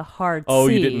don't have a hard C. Oh,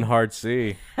 you didn't hard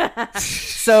C.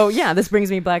 So, yeah, this brings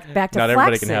me back to Not flaccid.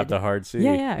 everybody can have the hard C.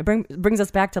 Yeah. It brings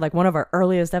us back to like one of our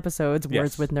earliest episodes, Yes.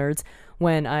 Words with Nerds,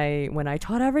 when I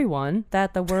taught everyone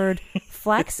that the word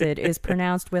flaccid is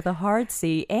pronounced with a hard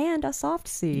C and a soft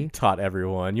C. Taught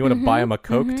everyone. You want to buy them a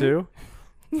Coke too?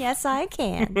 Yes, I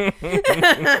can.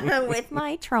 with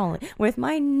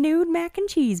my nude mac and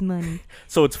cheese money.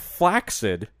 So it's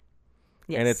flaccid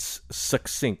Yes. and it's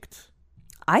succinct.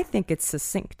 I think it's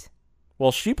succinct.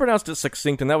 Well, she pronounced it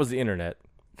succinct, and that was the internet.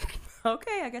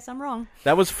 Okay, I guess I'm wrong.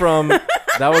 That was from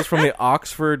the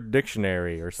Oxford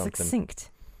Dictionary or something.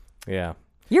 Succinct. Yeah.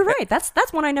 You're right.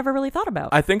 That's one I never really thought about.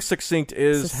 I think succinct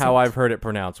is how I've heard it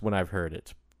pronounced when I've heard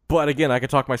it. But again, I could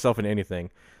talk myself into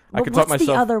anything. I could talk what's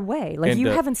myself the other way? Like you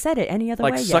into, haven't said it any other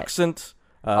like way yet. succinct,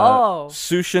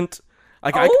 succinct.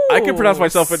 Like I could pronounce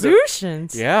myself into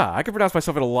succinct. Yeah, I could pronounce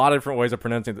myself in a lot of different ways of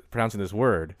pronouncing this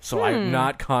word. So I'm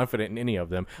not confident in any of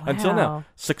them until now.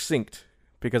 Succinct,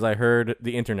 because I heard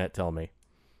the internet tell me.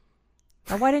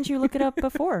 Why didn't you look it up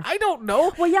before? I don't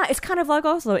know. Well, yeah, it's kind of like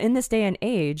also in this day and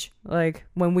age, like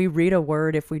when we read a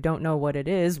word, if we don't know what it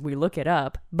is, we look it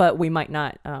up, but we might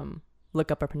not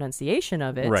look up a pronunciation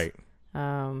of it. Right.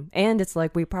 And it's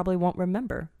like we probably won't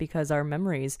remember because our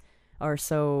memories are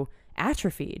so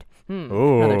atrophied.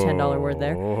 Another $10 word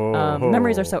there.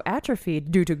 Memories are so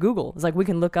atrophied due to Google. It's like we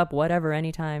can look up whatever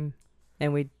anytime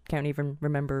and we can't even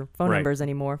remember phone numbers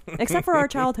anymore. Except for our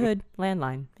childhood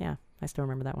landline. Yeah, I still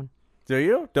remember that one. Do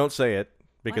you? Don't say it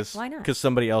because Why not? Because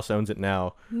somebody else owns it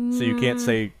now, so you can't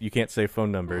say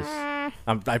phone numbers.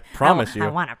 I promise you. I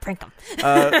want to prank them.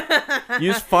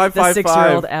 Use 555. The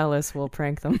 6-year-old Alice will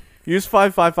prank them. Use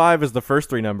 555 as the first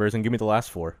three numbers and give me the last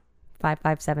four.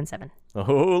 5577.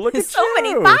 Oh, look at So you.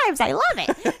 many fives. I love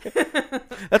it.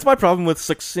 That's my problem with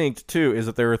succinct too, is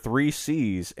that there are 3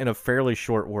 C's in a fairly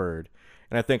short word,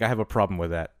 and I think I have a problem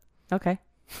with that. Okay.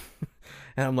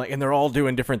 And I'm like, and they're all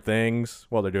doing different things.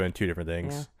 Well, they're doing 2 different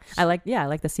things. Yeah. I like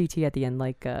the CT at the end,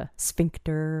 like a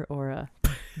sphincter or a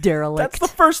derelict.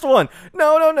 That's the first one.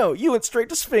 No. You went straight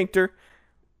to sphincter.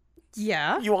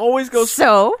 Yeah. You always go.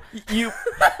 So You.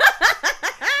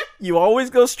 You always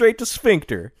go straight to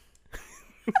sphincter.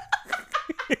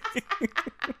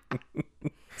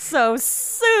 So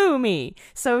sue me.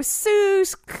 So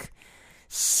succinct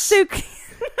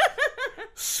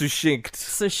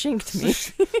me.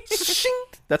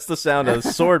 Succinct. That's the sound a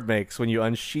sword makes when you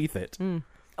unsheath it.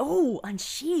 Oh,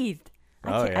 unsheathed.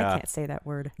 I can't say that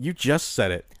word. You just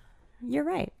said it. You're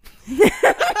right.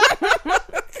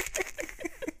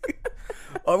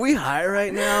 Are we high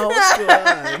right now? What's going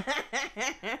on?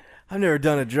 I've never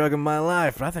done a drug in my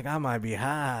life, but I think I might be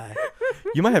high.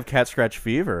 You might have cat scratch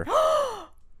fever.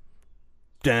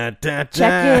 Dun, dun, dun.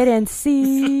 Check it and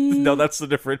see. No, that's the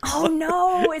different. Oh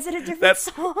no! Is it a different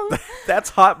song?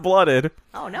 That's Hot Blooded.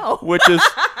 Oh no!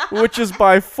 Which is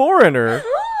by Foreigner.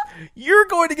 You're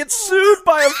going to get sued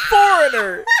by a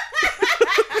foreigner.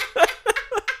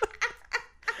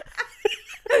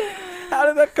 How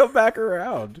did that come back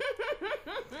around?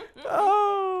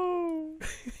 Oh.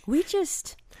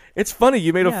 It's funny,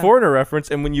 you made a Yeah. foreigner reference,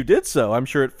 and when you did so, I'm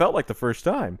sure it felt like the first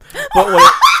time. But when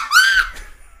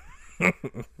Wait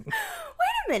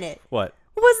a minute. what?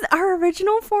 Was our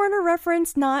original foreigner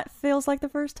reference not feels like the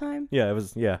first time? Yeah, it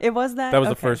was, yeah. It was that? That was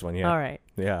the Okay. first one, yeah. All right.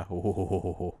 Yeah.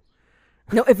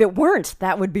 No, if it weren't,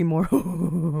 that would be more.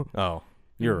 Oh,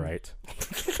 you're right.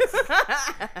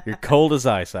 You're cold as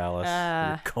ice, Alice.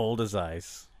 You're cold as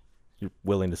ice. You're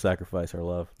willing to sacrifice our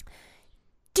love.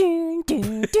 Dun,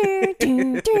 dun, dun,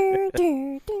 dun, dun,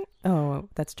 dun, dun. Oh,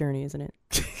 that's Journey, isn't it?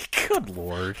 Good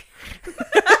lord.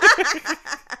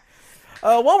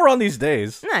 While we're on these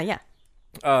days, Yeah.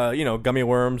 gummy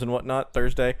worms and whatnot,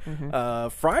 Thursday. Mm-hmm.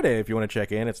 Friday, if you want to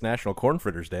check in, it's National Corn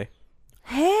Fritters Day.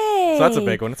 Hey. So that's a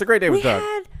big one. It's a great day with Doug.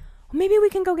 Maybe we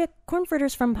can go get corn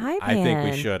fritters from Pie Pan. I think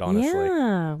we should, honestly.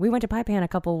 Yeah. We went to Pie Pan a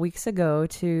couple weeks ago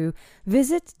to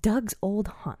visit Doug's old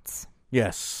haunts.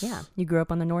 Yes. Yeah. You grew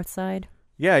up on the north side?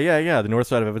 Yeah. The north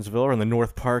side of Evansville, or in the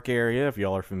North Park area, if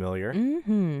y'all are familiar.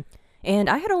 Mm-hmm. And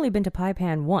I had only been to Pie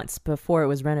Pan once before it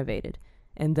was renovated.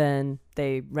 And then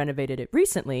they renovated it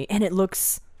recently, and it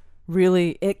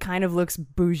kind of looks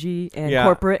bougie and Yeah.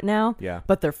 corporate now. Yeah.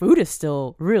 But their food is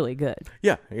still really good.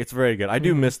 Yeah, it's very good. I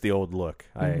do miss the old look.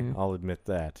 I'll admit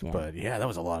that. Yeah. But yeah, that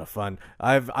was a lot of fun.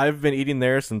 I've been eating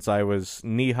there since I was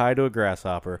knee high to a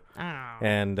grasshopper,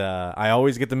 and I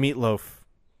always get the meatloaf.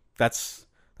 That's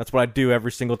what I do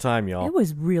every single time, y'all. It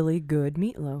was really good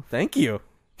meatloaf. Thank you.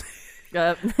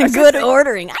 Good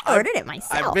ordering. I ordered it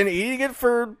myself. I've been eating it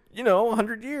for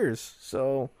 100 years.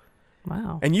 So,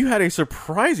 Wow. and you had a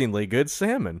surprisingly good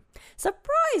salmon.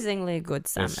 Surprisingly good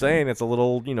salmon. Just saying, it's a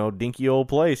little dinky old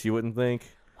place. You wouldn't think.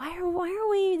 Why are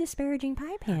we disparaging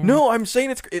Pie Pan? No, I'm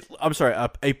saying I'm sorry.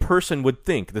 A person would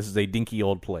think this is a dinky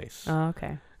old place. Oh,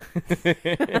 okay.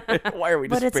 Why are we?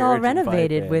 But it's all disparaging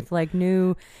renovated Pie Pan? with like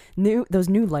new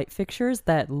light fixtures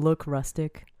that look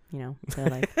rustic. They're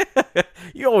like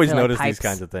You always they're like notice these pipes.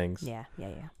 kinds of things. yeah.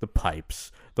 The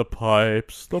pipes. The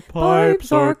pipes Are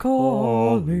are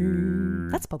calling. calling.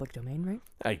 That's public domain,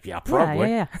 right? Yeah, probably.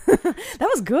 Yeah. That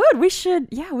was good. We should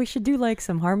do like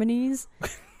some harmonies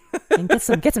and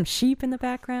get some sheep in the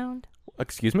background.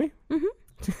 Excuse me?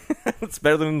 Mm-hmm. It's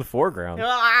better than in the foreground. You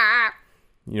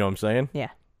know what I'm saying?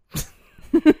 Yeah.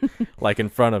 Like in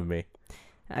front of me.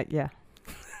 Yeah.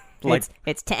 Like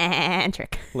It's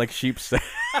tantric. like sheep say.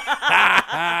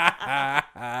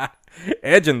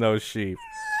 Edging those sheep.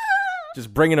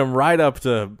 Just bringing them right up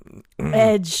to...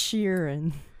 Ed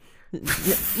Sheeran.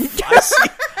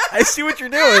 I see what you're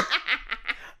doing.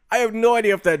 I have no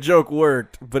idea if that joke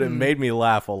worked, but it made me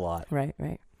laugh a lot. Right.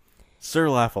 Sir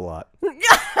laugh a lot.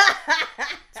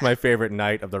 It's my favorite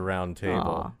night of the round table.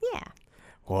 Aw, yeah.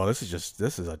 Well, this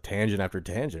is a tangent after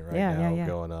tangent right Yeah, now yeah.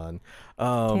 going on.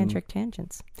 Tantric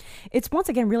tangents. It's once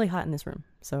again really hot in this room.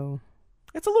 So,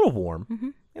 It's a little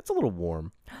warm. It's a little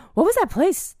warm. what was that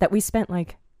place that we spent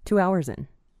like 2 hours in?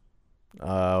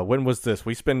 When was this?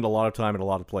 We spend a lot of time in a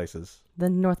lot of places. The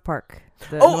North Park.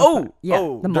 The North Park. Yeah,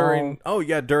 the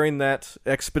mall. During that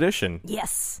expedition.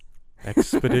 Yes.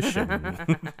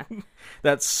 Expedition.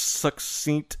 That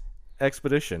succinct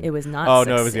expedition. It was not Oh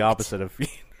no, it was the succinct. opposite of.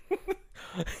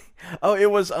 Oh, it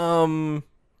was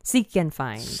Seek and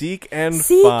find. seek and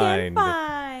Seek find. and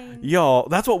find. Y'all,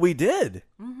 that's what we did.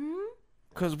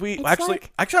 Because we It's actually,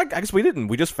 like- I guess we didn't.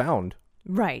 We just found.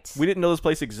 Right. We didn't know this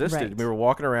place existed. Right. We were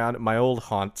walking around my old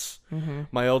haunts,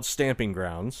 my old stamping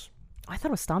grounds. I thought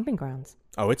it was stomping grounds.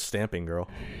 Oh, it's stamping, girl.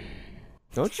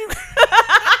 Don't you?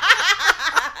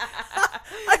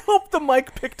 I hope the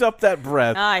mic picked up that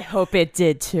breath. I hope it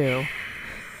did too.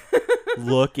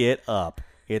 Look it up.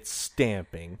 It's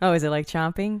stamping. Oh, is it like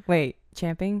chomping? Wait,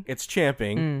 champing? It's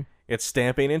champing. It's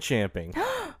stamping and champing.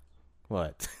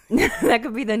 What? That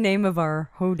could be the name of our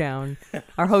hoedown.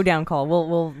 Our hoedown call.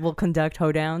 We'll conduct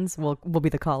hoedowns. We'll be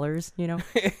the callers, Here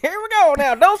we go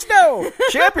now. Don't snow.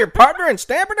 Champ your partner and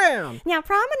stamp her down. Now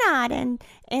promenade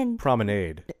and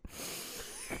Promenade.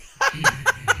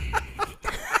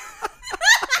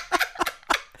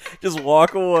 Just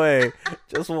walk away.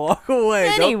 Just walk away.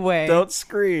 Anyway. Don't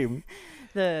scream.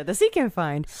 the Seek and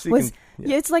Find Seek was and-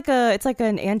 yeah, it's like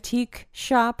an antique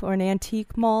shop or an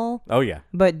antique mall. Oh yeah.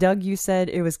 But Doug, you said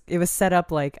it was set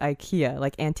up like IKEA,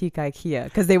 like antique IKEA,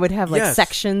 because they would have like Yes.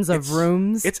 sections of It's-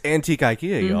 rooms. It's antique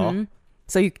IKEA, y'all.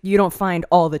 So you don't find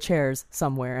all the chairs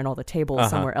somewhere and all the tables Uh-huh.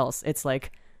 somewhere else. It's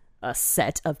like a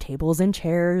set of tables and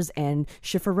chairs and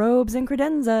chiffon-robes and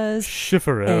credenzas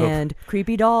Schifferobe. and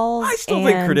creepy dolls. I still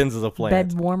think and credenza's a plant.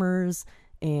 bed warmers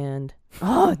And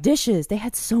dishes. They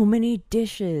had so many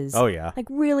dishes. Oh yeah, Like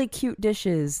really cute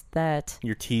dishes that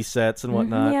your tea sets and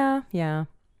whatnot. Yeah.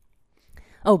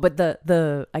 Oh, but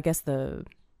the I guess the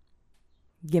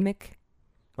gimmick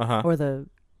or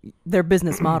their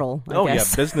business model. I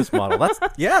guess. Yeah, business model. That's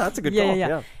a good call.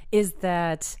 Yeah. Is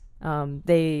that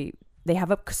they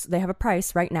have a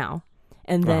price right now,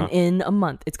 and then in a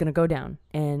month it's going to go down,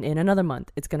 and in another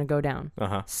month it's going to go down.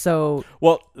 So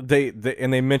they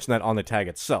mention that on the tag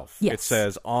itself. Yes. It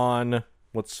says on,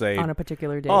 let's say, on a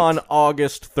particular date. On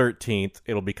August 13th,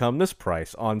 it'll become this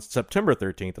price. On September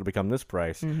 13th, it'll become this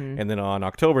price. And then on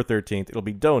October 13th, it'll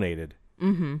be donated.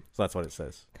 So that's what it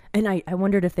says. And I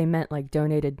wondered if they meant like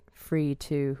donated free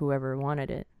to whoever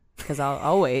wanted it, because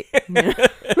I'll wait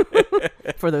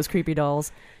for those creepy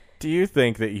dolls. Do you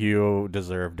think that you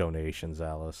deserve donations,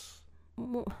 Alice?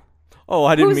 Oh,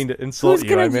 I didn't mean to insult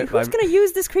you. Who's gonna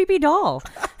use this creepy doll?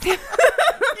 You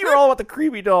were all about the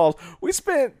creepy dolls. We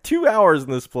spent 2 hours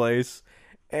in this place,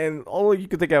 and all you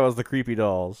could think of was the creepy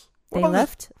dolls. They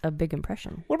left a big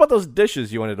impression. What about those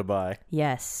dishes you wanted to buy?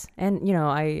 Yes. And,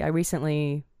 I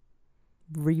recently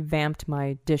revamped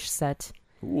my dish set.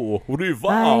 Ooh,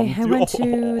 I went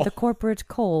to the corporate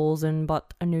Kohl's and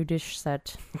bought a new dish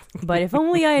set. But if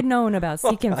only I had known about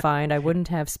Seek and Find, I wouldn't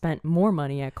have spent more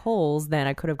money at Kohl's than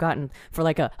I could have gotten for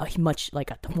like a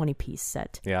 20-piece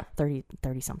set. Yeah. 30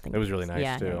 something. It was really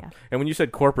nice too. Yeah. And when you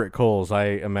said corporate Kohl's, I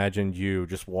imagined you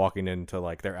just walking into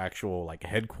like their actual like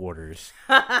headquarters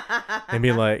and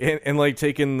be like, and like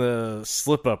taking the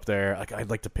slip up there. Like, I'd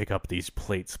like to pick up these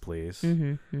plates, please.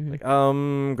 Like,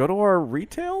 go to our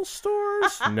retail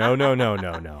stores.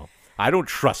 No. I don't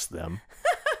trust them.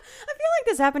 I feel like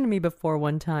this happened to me before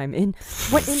one time in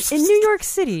New York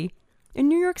City. In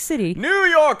New York City. New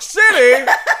York City.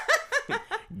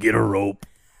 Get a rope.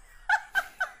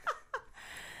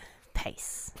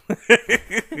 Pace.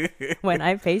 When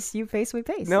I pace, you pace, we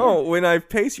pace. No, when I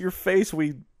pace your face,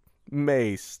 we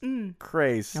mace.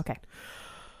 Craze. Okay.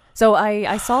 So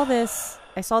I saw this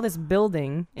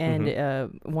building,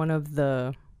 and one of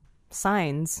the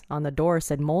signs on the door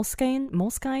said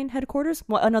Moleskine headquarters.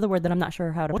 Well, another word that I'm not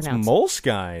sure how to pronounce. What's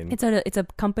Moleskine? It's a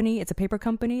company. It's a paper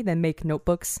company that make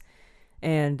notebooks,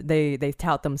 and they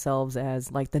tout themselves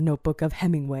as like the notebook of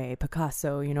Hemingway,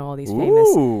 Picasso, all these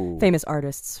famous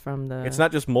artists from the. It's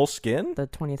not just Moleskine? The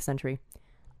 20th century.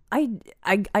 I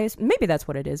maybe that's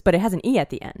what it is, but it has an E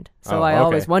at the end. So I okay.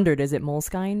 always wondered, is it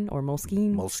Moleskine or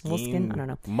Moleskine? Moleskine. I don't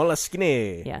know.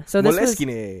 Moleskine. Yeah. So this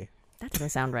Moleskine. That doesn't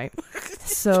sound right.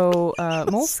 So,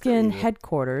 Moleskine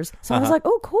headquarters. So I was like,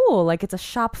 oh, cool. Like, it's a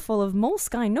shop full of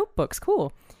Moleskine notebooks.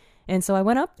 Cool. And so I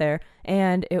went up there,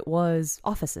 and it was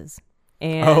offices.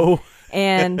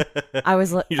 And I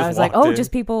was like, oh,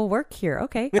 just people work here.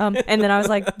 Okay. And then I was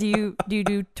like, do you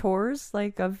do tours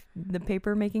like of the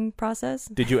paper making process?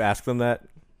 Did you ask them that?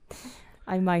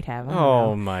 I might have. I don't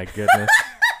know. My goodness.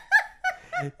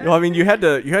 Well, I mean, you had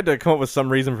to come up with some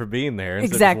reason for being there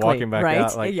instead of walking back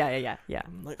out. Like, yeah.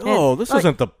 Like, this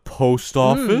isn't the post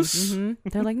office.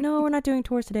 They're like, no, we're not doing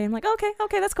tours today. I'm like,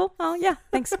 okay, that's cool. Oh yeah,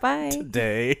 thanks, bye.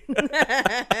 Today.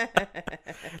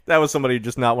 That was somebody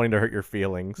just not wanting to hurt your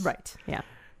feelings. Right. Yeah.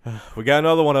 We got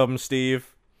another one of them,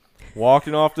 Steve.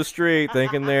 Walking off the street,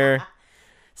 thinking they're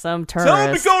some tourist. Tell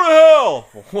them to go to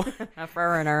hell. A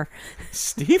foreigner.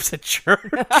 Steve's a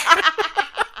jerk.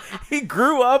 He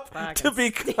grew up to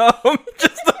become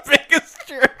just the biggest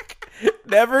jerk.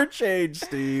 Never change,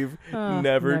 Steve.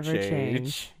 Never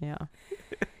change. Yeah.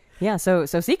 Yeah, so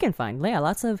Seek and Find. Yeah,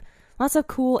 lots of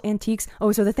cool antiques.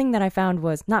 Oh, so the thing that I found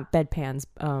was not bedpans,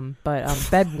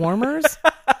 but bed warmers.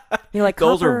 Like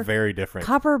those are very different.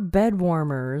 Copper bed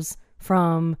warmers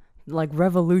from like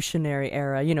Revolutionary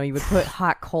era. You would put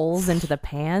hot coals into the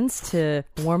pans to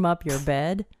warm up your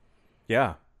bed.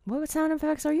 Yeah. What sound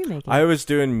effects are you making? I was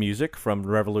doing music from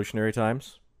Revolutionary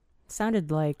times.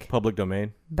 Sounded like public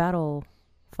domain. Battle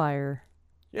fire.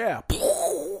 Yeah.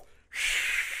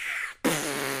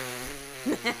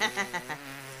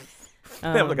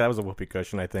 That was a whoopee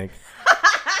cushion, I think.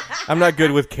 I'm not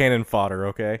good with cannon fodder,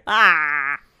 okay?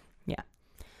 Yeah.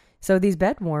 So these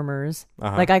bed warmers,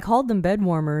 like I called them bed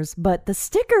warmers, but the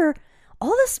sticker,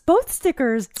 both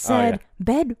stickers said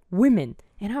bed women.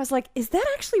 And I was like, is that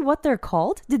actually what they're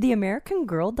called? Did the American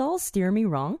Girl dolls steer me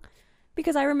wrong?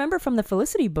 Because I remember from the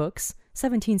Felicity books,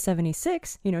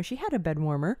 1776, she had a bed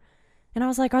warmer. And I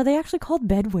was like, are they actually called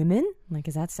bed women? Like,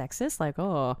 is that sexist? Like,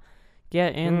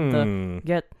 get in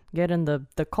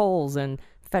the coals and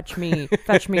fetch me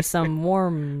some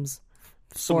worms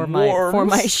for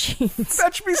my sheets.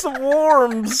 Fetch me some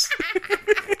worms.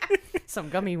 Some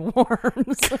gummy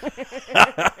worms.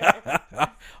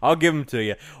 I'll give them to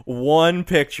you. One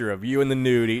picture of you in the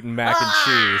nude eating mac and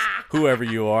cheese. Whoever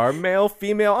you are, male,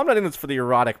 female. I'm not in this for the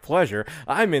erotic pleasure.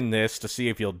 I'm in this to see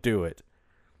if you'll do it.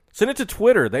 Send it to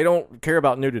Twitter. They don't care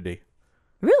about nudity.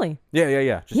 Really?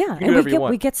 Yeah. Just Yeah, do and whatever you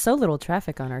want. we get so little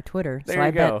traffic on our Twitter, There so you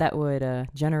I go. bet that would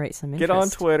generate some interest. Get on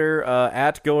Twitter.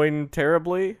 At Going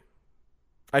Terribly,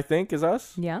 I think, is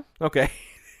us. Yeah. Okay.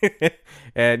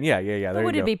 And yeah. But There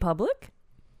would you it go. be public?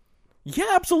 Yeah,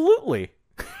 absolutely.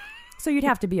 So you'd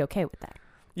have to be okay with that.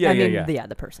 Yeah, I mean, yeah.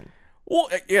 the person. Well,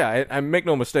 yeah, I make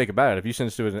no mistake about it. If you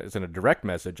send it to us in a direct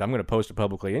message, I'm going to post it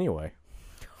publicly anyway.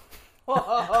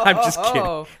 I'm just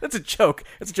kidding. That's a joke.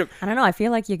 That's a joke. I don't know. I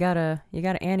feel like you gotta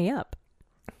ante up.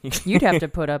 You'd have to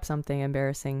put up something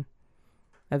embarrassing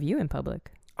of you in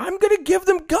public. I'm going to give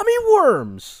them gummy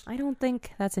worms. I don't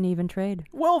think that's an even trade.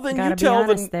 Well, then Gotta you be tell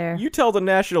honest there. you tell the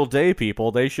National Day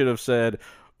people they should have said,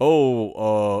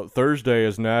 "Oh, Thursday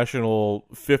is National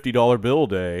 $50 Bill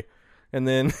Day," and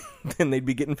then then they'd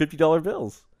be getting $50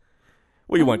 bills.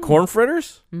 What do you want? Corn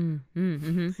fritters?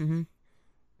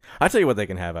 I tell you what they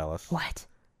can have, Alice. What?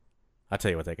 I tell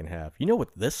you what they can have. You know what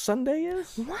this Sunday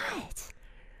is? What?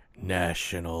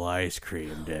 National Ice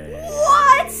Cream Day.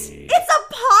 What? It's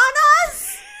upon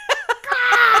us?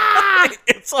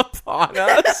 It's upon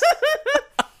us.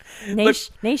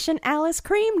 Nation Alice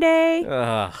Cream Day.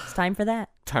 Ugh. It's time for that.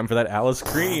 Time for that Alice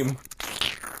cream.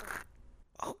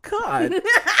 Oh, God.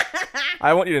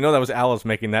 I want you to know that was Alice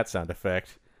making that sound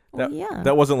effect. Well, yeah.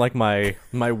 That wasn't like my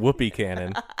whoopee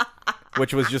cannon,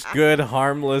 which was just good,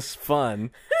 harmless fun.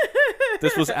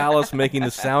 This was Alice making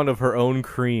the sound of her own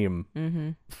cream.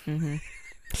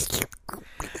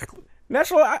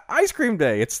 National Ice Cream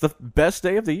Day. It's the best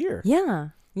day of the year.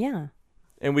 Yeah.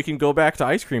 And we can go back to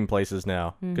ice cream places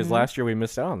now, because last year we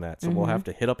missed out on that, so we'll have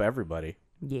to hit up everybody.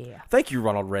 Yeah. Thank you,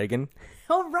 Ronald Reagan.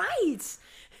 All right.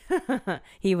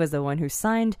 He was the one who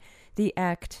signed the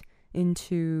act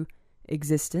into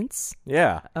existence.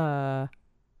 Yeah. I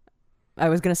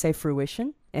was going to say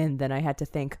fruition, and then I had to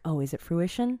think, oh, is it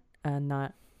fruition?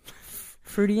 Not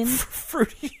fruitian?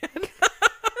 Fruitian.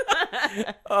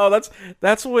 Oh,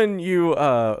 that's when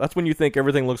you think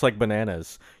everything looks like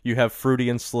bananas. You have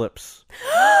Fruitian slips.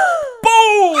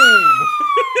 Boom!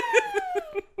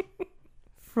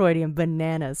 Freudian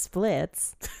banana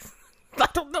splits. I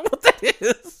don't know what that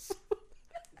is.